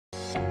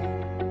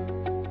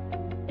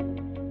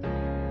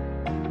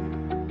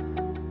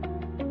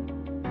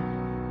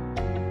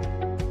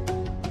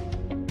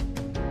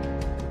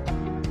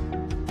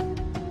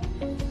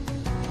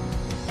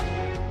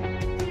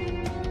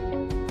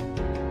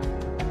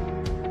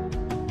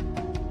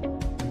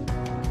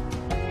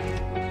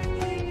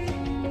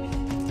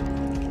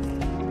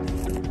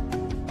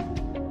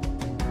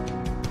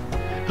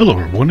Hello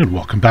everyone and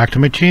welcome back to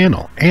my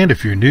channel, and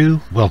if you're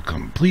new,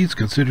 welcome. Please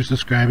consider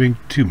subscribing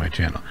to my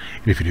channel,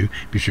 and if you do,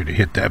 be sure to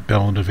hit that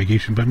bell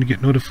notification button to get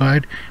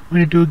notified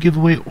when I do a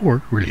giveaway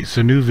or release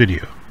a new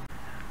video.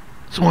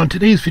 So on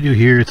today's video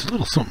here, it's a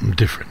little something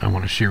different I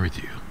want to share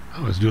with you.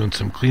 I was doing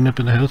some cleanup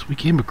in the house. We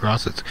came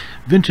across this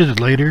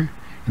vintage lighter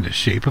in the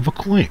shape of a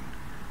coin,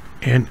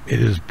 and it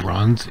is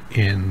bronze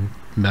in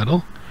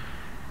metal.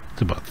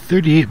 It's about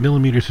 38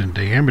 millimeters in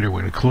diameter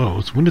when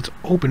closed. When it's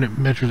open, it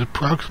measures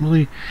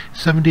approximately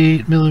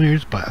 78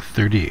 millimeters by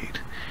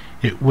 38.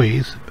 It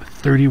weighs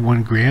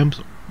 31 grams,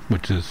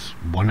 which is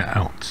 1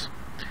 ounce.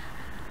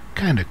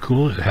 Kind of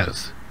cool. It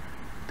has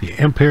the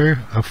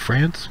Empire of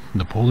France,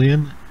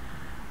 Napoleon,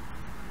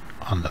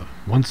 on the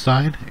one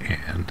side,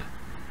 and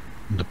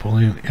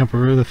Napoleon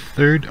Emperor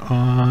III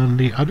on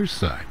the other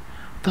side.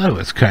 Thought it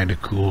was kind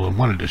of cool and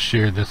wanted to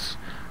share this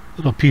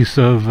little piece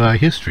of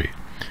history.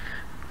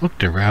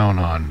 Looked around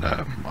on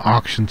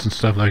auctions and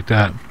stuff like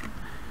that.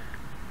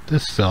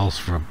 This sells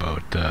for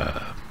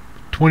about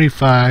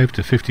 25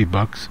 to 50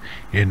 bucks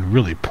in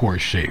really poor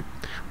shape.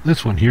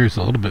 This one here is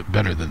a little bit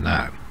better than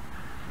that.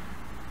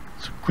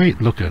 It's a great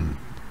looking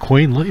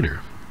coin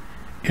lighter.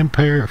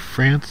 Empire of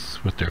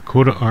France with their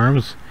coat of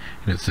arms,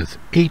 and it says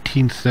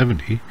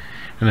 1870,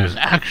 and there's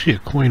actually a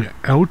coin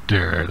out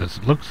there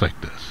that looks like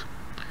this.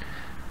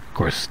 Of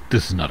course,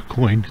 this is not a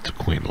coin, it's a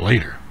coin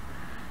lighter.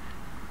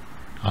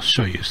 I'll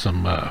show you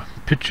some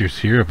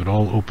pictures here of it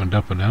all opened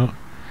up and out.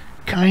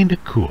 Kinda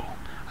cool.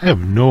 I have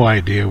no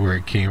idea where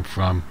it came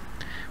from.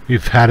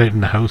 We've had it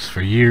in the house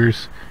for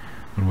years.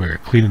 When we were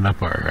cleaning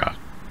up our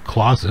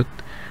closet,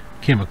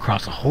 came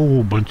across a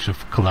whole bunch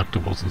of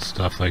collectibles and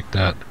stuff like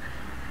that.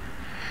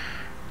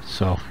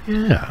 So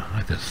yeah,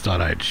 I just thought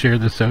I'd share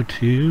this out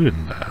to you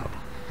and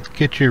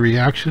get your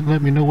reaction.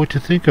 Let me know what you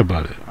think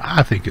about it.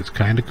 I think it's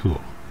kinda cool.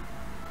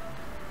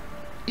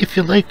 If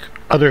you like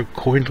other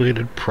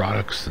coin-related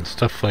products and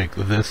stuff like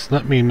this,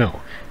 let me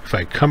know. If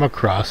I come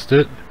across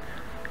it,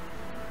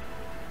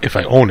 if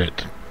I own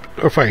it,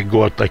 or if I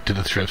go out like to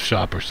the thrift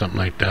shop or something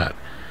like that,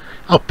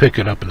 I'll pick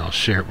it up and I'll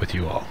share it with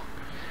you all.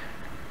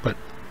 But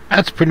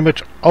that's pretty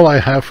much all I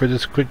have for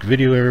this quick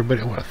video,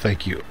 everybody. I want to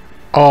thank you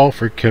all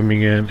for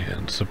coming in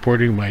and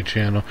supporting my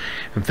channel,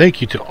 and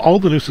thank you to all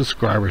the new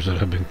subscribers that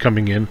have been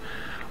coming in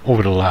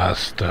over the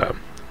last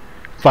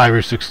 5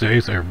 or 6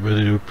 days. I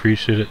really do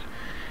appreciate it.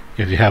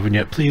 If you haven't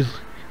yet, please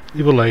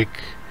leave a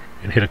like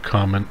and hit a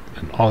comment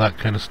and all that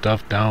kind of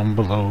stuff down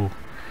below.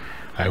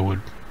 I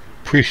would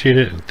appreciate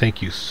it, and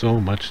thank you so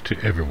much to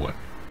everyone.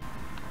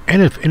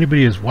 And if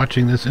anybody is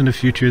watching this in the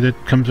future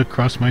that comes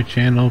across my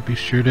channel, be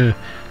sure to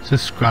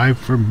subscribe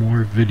for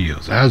more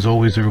videos. As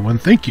always, everyone,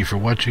 thank you for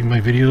watching my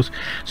videos.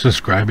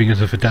 Subscribing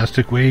is a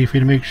fantastic way for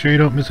you to make sure you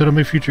don't miss out on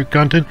my future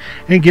content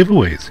and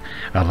giveaways.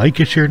 A like,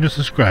 a share, and a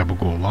subscribe will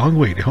go a long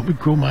way to help me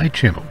grow my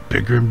channel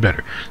bigger and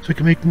better so I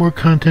can make more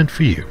content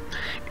for you.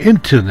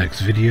 Until the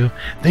next video,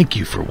 thank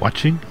you for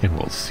watching, and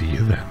we'll see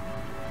you then.